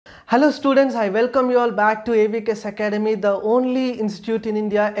Hello students, I welcome you all back to AVK'S Academy, the only institute in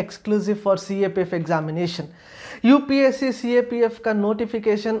India exclusive for CAPF examination. UPSC CAPF का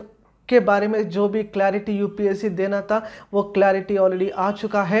notification के बारे में जो भी clarity UPSC देना था वो क्लैरिटी ऑलरेडी आ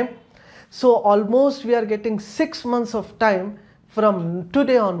चुका है. So almost we are getting 6 months of time from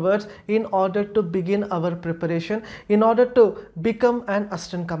today onwards in order to begin our preparation, in order to become an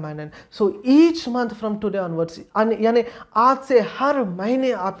assistant commandant. So each month from today onwards, यानी आज से हर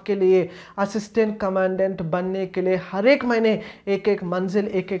महीने आपके लिए assistant commandant बनने के लिए हर एक महीने एक एक मंजिल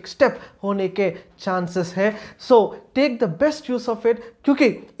एक एक स्टेप होने के चांसेस है. So take the best use of it, क्योंकि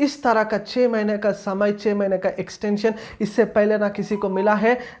इस तरह का 6 महीने का समय, 6 महीने का एक्सटेंशन इससे पहले ना किसी को मिला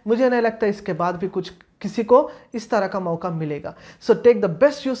है. मुझे नहीं लगता इसके बाद भी किसी को इस तरह का मौका मिलेगा. So take the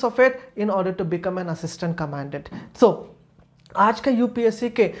best use of it in order to become an assistant commandant. सो आज का यूपीएससी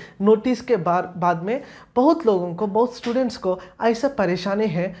के नोटिस के बाद में बहुत लोगों को, बहुत स्टूडेंट्स को ऐसा परेशानी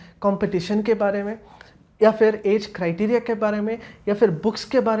है कंपटीशन के बारे में, या फिर एज क्राइटेरिया के बारे में, या फिर बुक्स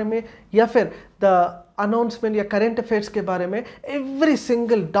के बारे में, या फिर द अनाउंसमेंट या करंट अफेयर्स के बारे में. Every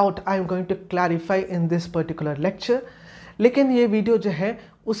single doubt I am going to clarify in this particular lecture. लेकिन ये वीडियो जो है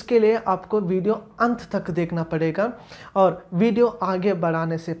उसके लिए आपको वीडियो अंत तक देखना पड़ेगा. और वीडियो आगे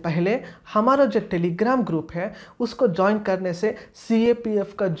बढ़ाने से पहले हमारा जो टेलीग्राम ग्रुप है उसको ज्वाइन करने से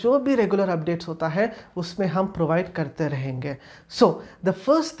CAPF का जो भी रेगुलर अपडेट्स होता है उसमें हम प्रोवाइड करते रहेंगे. So the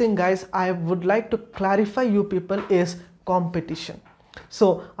first thing guys I would like to clarify you people is competition. सो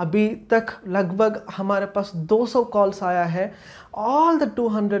अभी तक लगभग हमारे पास 200 कॉल्स आया है. All the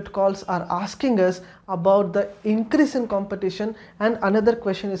 200 calls are asking us about the increase in competition, and another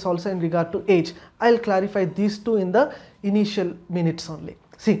question is also in regard to age. I'll clarify these two in the initial minutes only.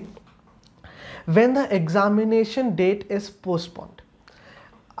 See, when the examination date is postponed,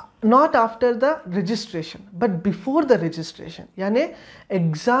 not after the registration but before the registration, यानी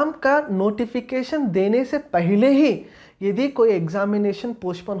exam का notification देने से पहले ही यदि कोई examination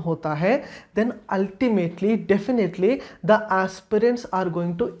postpone होता है, then ultimately definitely the aspirants are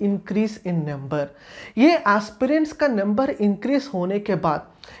going to increase in number. ये एस्पिरेंट्स का नंबर इंक्रीज होने के बाद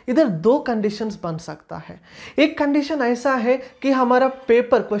इधर 2 कंडीशंस बन सकता है. एक कंडीशन ऐसा है कि हमारा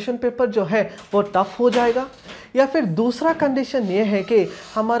क्वेश्चन पेपर जो है वो टफ हो जाएगा, या फिर दूसरा कंडीशन ये है कि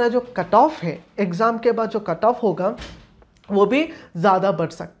हमारा जो कट ऑफ है एग्ज़ाम के बाद, जो कट ऑफ होगा वो भी ज़्यादा बढ़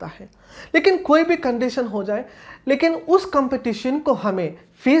सकता है. लेकिन कोई भी कंडीशन हो जाए, लेकिन उस कंपटीशन को हमें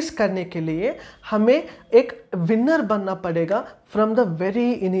फेस करने के लिए हमें एक विनर बनना पड़ेगा from the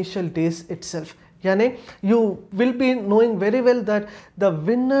very initial days itself. यानी you will be knowing very well that the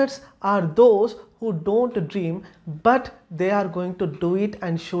winners are those who don't dream but they are going to do it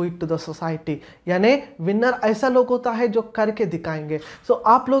and show it to the society. यानी winner ऐसा लोग होता है जो करके दिखाएंगे. सो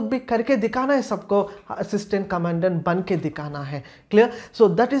आप लोग भी करके दिखाना है, सबको असिस्टेंट कमांडेंट बन के दिखाना है. Clear? So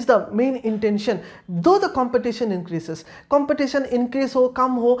that is the main intention. दो the competition increases, competition increase हो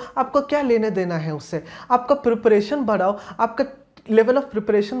कम हो आपको क्या लेने देना है उससे. आपका प्रिपरेशन बढ़ाओ, आपका लेवल ऑफ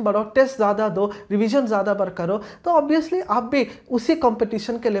प्रिपरेशन बढ़ाओ, टेस्ट ज़्यादा दो, रिवीजन ज़्यादा बार करो, तो ऑब्वियसली आप भी उसी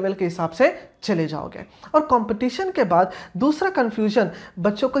कंपटीशन के लेवल के हिसाब से चले जाओगे. और कंपटीशन के बाद दूसरा कंफ्यूजन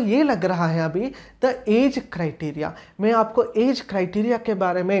बच्चों को ये लग रहा है अभी, द एज क्राइटेरिया. मैं आपको एज क्राइटेरिया के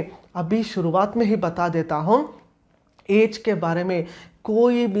बारे में अभी शुरुआत में ही बता देता हूँ. एज के बारे में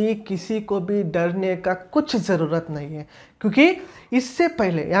कोई भी किसी को भी डरने का कुछ ज़रूरत नहीं है, क्योंकि इससे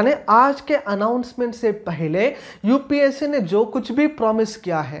पहले यानी आज के अनाउंसमेंट से पहले यूपीएससी ने जो कुछ भी प्रॉमिस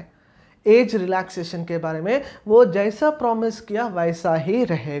किया है एज रिलैक्सेशन के बारे में, वो जैसा प्रॉमिस किया वैसा ही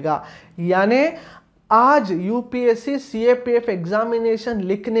रहेगा. यानी आज यूपीएससी CAPF एग्जामिनेशन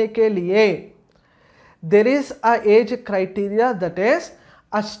लिखने के लिए there is a age criteria, that is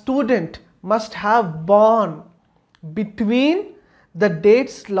a student must have born between the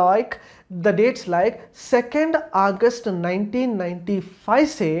dates like 2nd अगस्त 1995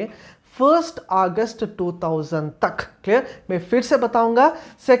 से 1st अगस्त 2000 तक. क्लियर? मैं फिर से बताऊंगा.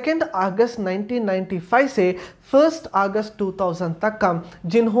 2nd अगस्त 1995 से 1st अगस्त 2000 तक का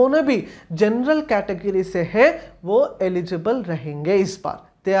जिन्होंने भी जनरल कैटेगरी से है वो एलिजिबल रहेंगे. इस बार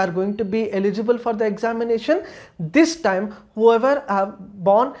they are going to be eligible for the examination. This time whoever have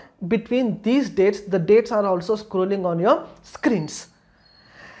born between these dates, the dates are also scrolling on your screens.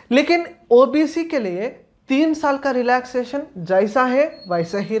 लेकिन OBC के लिए 3 साल का रिलैक्सेशन जैसा है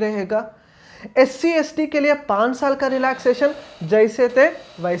वैसा ही रहेगा. SC ST के लिए 5 साल का रिलैक्सेशन जैसे थे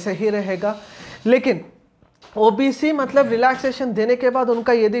वैसे ही रहेगा. लेकिन OBC मतलब रिलैक्सेशन देने के बाद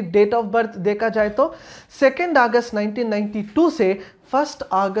उनका यदि डेट ऑफ बर्थ देखा जाए तो 2nd अगस्त 1992 से 1st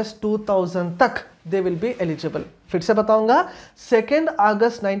अगस्त 2000 तक दे विल बी एलिजिबल. फिर से बताऊंगा, 2nd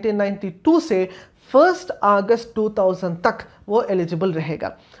अगस्त 1992 से 1 अगस्त 2000 तक वो एलिजिबल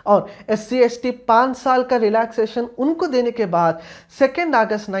रहेगा। और SC/ST 5 साल का रिलैक्सेशन उनको देने के बाद 2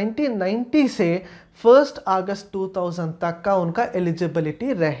 अगस्त 1990 से 1 अगस्त 2000 तक का उनका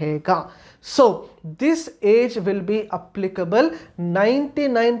एलिजिबिलिटी रहेगा। So this age will be applicable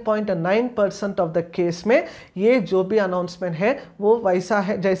 99.9% of the case में। ये जो भी अनाउंसमेंट है वो वैसा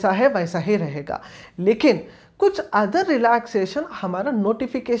है, जैसा है वैसा ही रहेगा। लेकिन कुछ अदर रिलैक्सेशन हमारा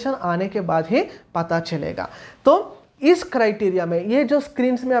नोटिफिकेशन आने के बाद ही पता चलेगा। तो इस क्राइटेरिया में ये जो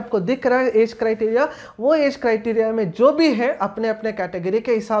स्क्रीन्स में आपको दिख रहा है एज क्राइटेरिया, वो एज क्राइटेरिया में जो भी है अपने अपने कैटेगरी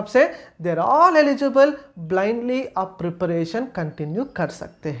के हिसाब से देर ऑल एलिजिबल, ब्लाइंडली आप प्रिपरेशन कंटिन्यू कर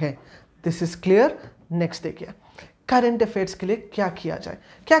सकते हैं। This is clear. नेक्स्ट देखिए, करंट अफेयर्स के लिए क्या किया जाए।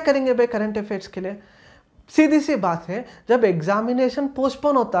 क्या करेंगे भाई करंट अफेयर्स के लिए? सीधी सी बात है, जब एग्जामिनेशन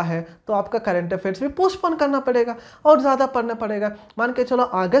पोस्टपोन होता है तो आपका करंट अफेयर्स भी पोस्टपोन करना पड़ेगा और ज़्यादा पढ़ना पड़ेगा। मान के चलो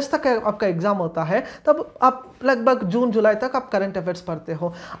अगस्त तक आपका एग्जाम होता है, तब आप लगभग जून जुलाई तक आप करंट अफेयर्स पढ़ते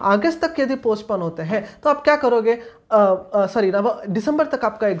हो। अगस्त तक यदि पोस्टपोन होते हैं तो आप क्या करोगे? दिसंबर तक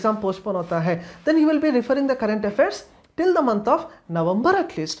आपका एग्जाम पोस्टपोन होता है, then you will be referring the current affairs till the month of November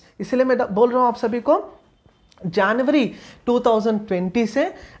at least. इसलिए मैं बोल रहा हूँ आप सभी को, जनवरी 2020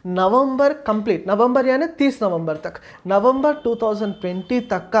 से नवंबर कंप्लीट, नवंबर यानी 30 नवंबर तक, नवंबर 2020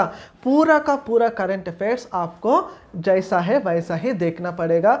 तक का पूरा करंट अफेयर्स आपको जैसा है वैसा ही देखना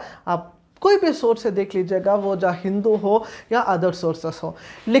पड़ेगा। आप कोई भी सोर्स से देख लीजिएगा, वो जो हिंदू हो या अदर सोर्सेस हो,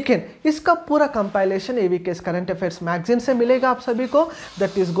 लेकिन इसका पूरा compilation AVK's current affairs magazine से मिलेगा आप सभी को।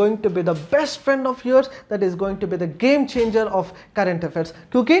 That is going to be the best friend of yours, that is going to be the game changer of current affairs.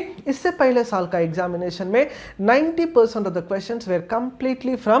 क्योंकि इससे पहले साल का एग्जामिनेशन में 90% of the questions where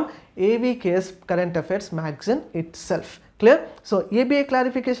completely from AVK's current affairs magazine itself. Clear? सो ये भी एक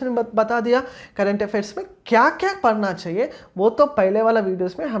clarification बता दिया। करंट अफेयर्स में क्या क्या पढ़ना चाहिए वो तो पहले वाला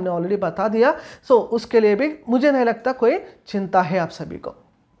वीडियोस में हमने ऑलरेडी बता दिया। सो उसके लिए भी मुझे नहीं लगता कोई चिंता है आप सभी को।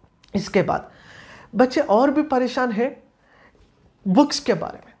 इसके बाद बच्चे और भी परेशान हैं बुक्स के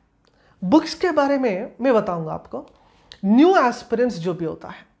बारे में। बुक्स के बारे में मैं बताऊंगा आपको। न्यू एस्पिरेंट्स जो भी होता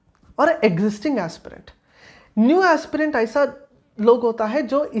है और एग्जिस्टिंग एस्पिरेंट, न्यू एस्पिरेंट ऐसा लोग होता है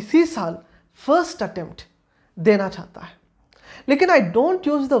जो इसी साल फर्स्ट अटेम्प्ट देना चाहता है। लेकिन I don't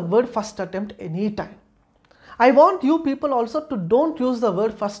use the word first attempt anytime. I want you people also to don't use the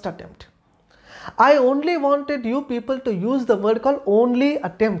word first attempt. I only wanted you people to use the word called only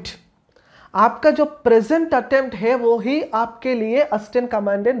attempt. आपका जो present attempt है वो ही आपके लिए assistant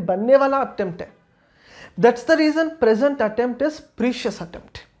commandant बनने वाला attempt है। That's the reason present attempt is precious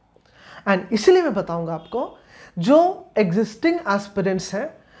attempt. And इसलिए मैं बताऊंगा आपको, जो existing aspirants हैं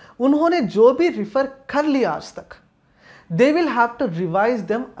उन्होंने जो भी refer कर लिया आज तक, they will have to revise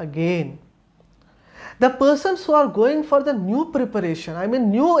them again. The persons who are going for the new preparation, I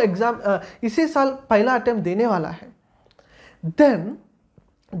mean new exam, इसी साल पहला attempt देने वाला है, then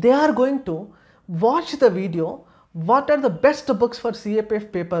they are going to watch the video what are the best books for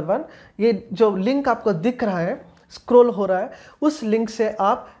CAPF paper 1। ये जो link आपको दिख रहा है, स्क्रॉल हो रहा है, उस लिंक से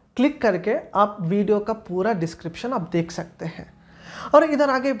आप क्लिक करके आप वीडियो का पूरा डिस्क्रिप्शन आप देख सकते हैं। और इधर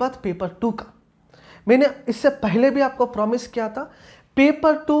आगे बात पेपर 2 का। मैंने इससे पहले भी आपको प्रॉमिस किया था,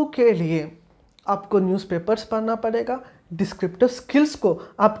 पेपर 2 के लिए आपको न्यूज़पेपर्स पढ़ना पड़ेगा, डिस्क्रिप्टिव स्किल्स को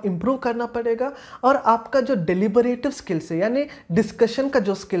आप इम्प्रूव करना पड़ेगा, और आपका जो डेलिबरेटिव स्किल्स है यानी डिस्कशन का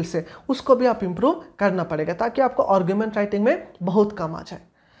जो स्किल्स है उसको भी आप इम्प्रूव करना पड़ेगा, ताकि आपको आर्गुमेंट राइटिंग में बहुत काम आ जाए।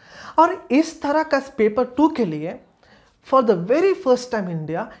 और इस तरह का पेपर 2 के लिए for the very first time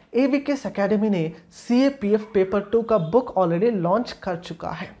India AVK'S academy ने CAPF पेपर 2 का बुक ऑलरेडी लॉन्च कर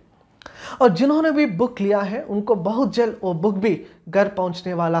चुका है। और जिन्होंने भी बुक लिया है उनको बहुत जल्द वो बुक भी घर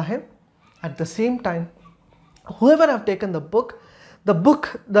पहुंचने वाला है। At the same time whoever have taken the book,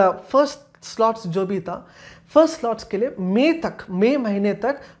 the first slots जो भी था, फर्स्ट स्लॉट्स के लिए मई महीने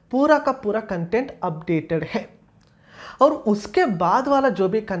तक पूरा का पूरा कंटेंट अपडेटेड है। और उसके बाद वाला जो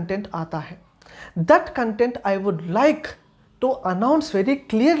भी कंटेंट आता है, that content I would like to announce very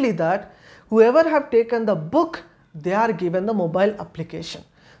clearly that whoever have taken the book, they are given the mobile application.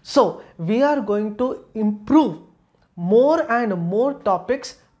 So we are going to improve more and more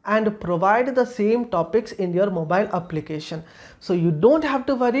topics and provide the same topics in your mobile application. So you don't have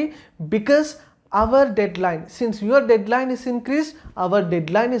to worry, because our deadline, since your deadline is increased, our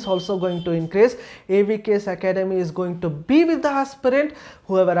deadline is also going to increase. AVK'S Academy is going to be with the aspirant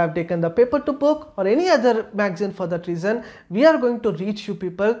whoever have taken the paper 2 book or any other magazine. For that reason, we are going to reach you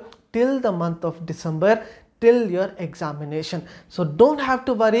people till the month of December, till your examination. So don't have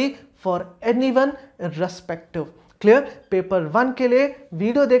to worry for anyone irrespective. Clear? Paper 1 के लिए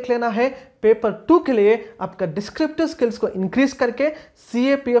video देख लेना है, paper 2 के लिए आपका descriptive skills को increase करके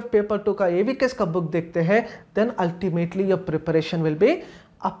CAPF पेपर 2 का AVK'S का बुक देखते हैं, then ultimately your preparation will be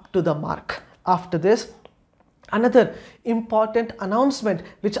up to the mark. After this, another important announcement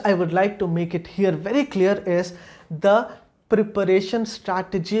which I would like to make it here very clear is the preparation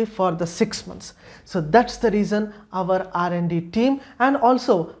strategy for the 6 months. So that's the reason our R&D team and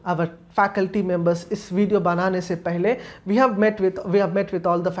also our faculty members, इस video बनाने से पहले we have met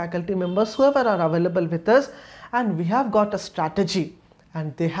with all the faculty members whoever are available with us, and we have got a strategy,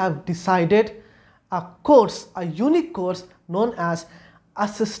 and they have decided a course, a unique course known as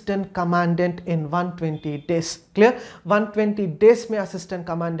assistant commandant in 120 days. Clear? 120 days में assistant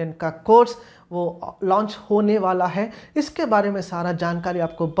commandant का course वो launch होने वाला है. इसके बारे में सारा जानकारी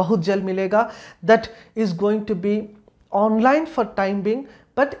आपको बहुत जल्द मिलेगा. That is going to be online for time being,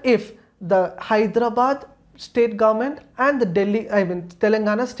 but if the Hyderabad state government and the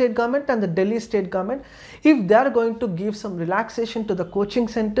Telangana state government and the Delhi state government, if they are going to give some relaxation to the coaching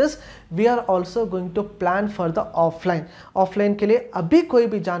centers, we are also going to plan for the offline के लिए अभी कोई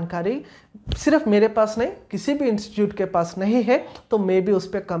भी जानकारी सिर्फ मेरे पास नहीं, किसी भी इंस्टीट्यूट के पास नहीं है, तो मैं भी उस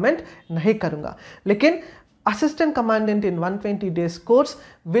पर कमेंट नहीं करूँगा. लेकिन assistant commandant in 120 days course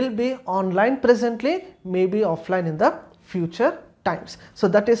will be online presently, maybe offline in the future times. So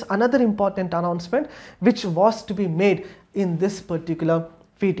that is another important announcement which was to be made in this particular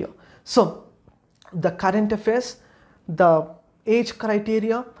video. So the current affairs, the age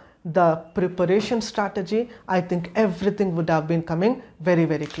criteria, the preparation strategy, I think everything would have been coming very,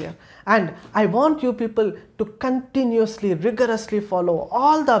 very clear. And I want you people to continuously, rigorously follow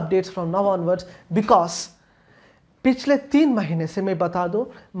all the updates from now onwards, because पिछले 3 महीने से मैं बता दूं,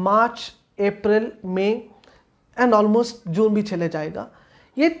 मार्च, अप्रैल, मई and almost जून भी चले जाएगा,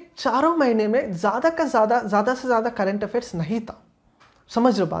 ये 4 महीने में ज़्यादा से ज़्यादा करंट अफेयर्स नहीं था.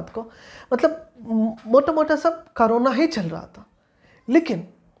 समझ रहे हो बात को? मतलब मोटा सब कोरोना ही चल रहा था. लेकिन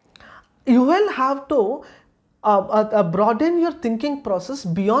you will have to broaden your thinking process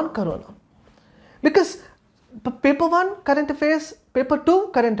beyond corona, because paper 1 current affairs, paper 2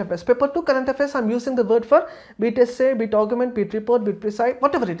 current affairs. Paper 2 current affairs, I am using the word for beat essay, beat argument, beat report, beat precise,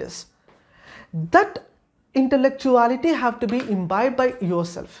 whatever it is. That intellectuality have to be imbibed by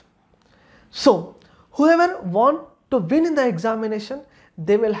yourself. So whoever want to win in the examination,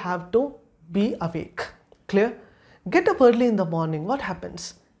 they will have to be awake. Clear? Get up early in the morning. What happens?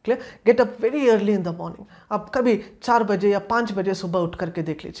 Clear? Get up very early in the morning. आप कभी 4 बजे या 5 बजे सुबह उठ करके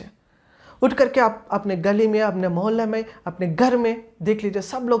देख लीजिए. उठ करके आप अपने गली में, अपने मोहल्ले में, अपने घर में देख लीजिए,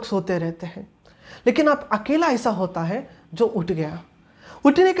 सब लोग सोते रहते हैं, लेकिन आप अकेला ऐसा होता है जो उठ गया.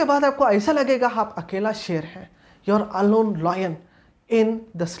 उठने के बाद आपको ऐसा लगेगा आप अकेला शेर हैं. You are alone lion in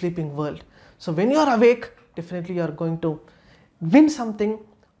the sleeping world. So when you are awake, definitely you are going to win something,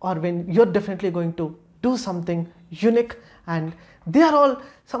 और when you are definitely going to do something unique. And they are all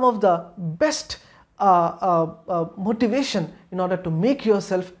some of the best motivation in order to make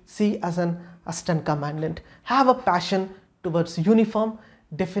yourself see as an assistant commandant. Have a passion towards uniform.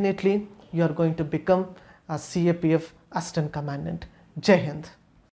 Definitely you are going to become a CAPF assistant commandant. Jai Hind.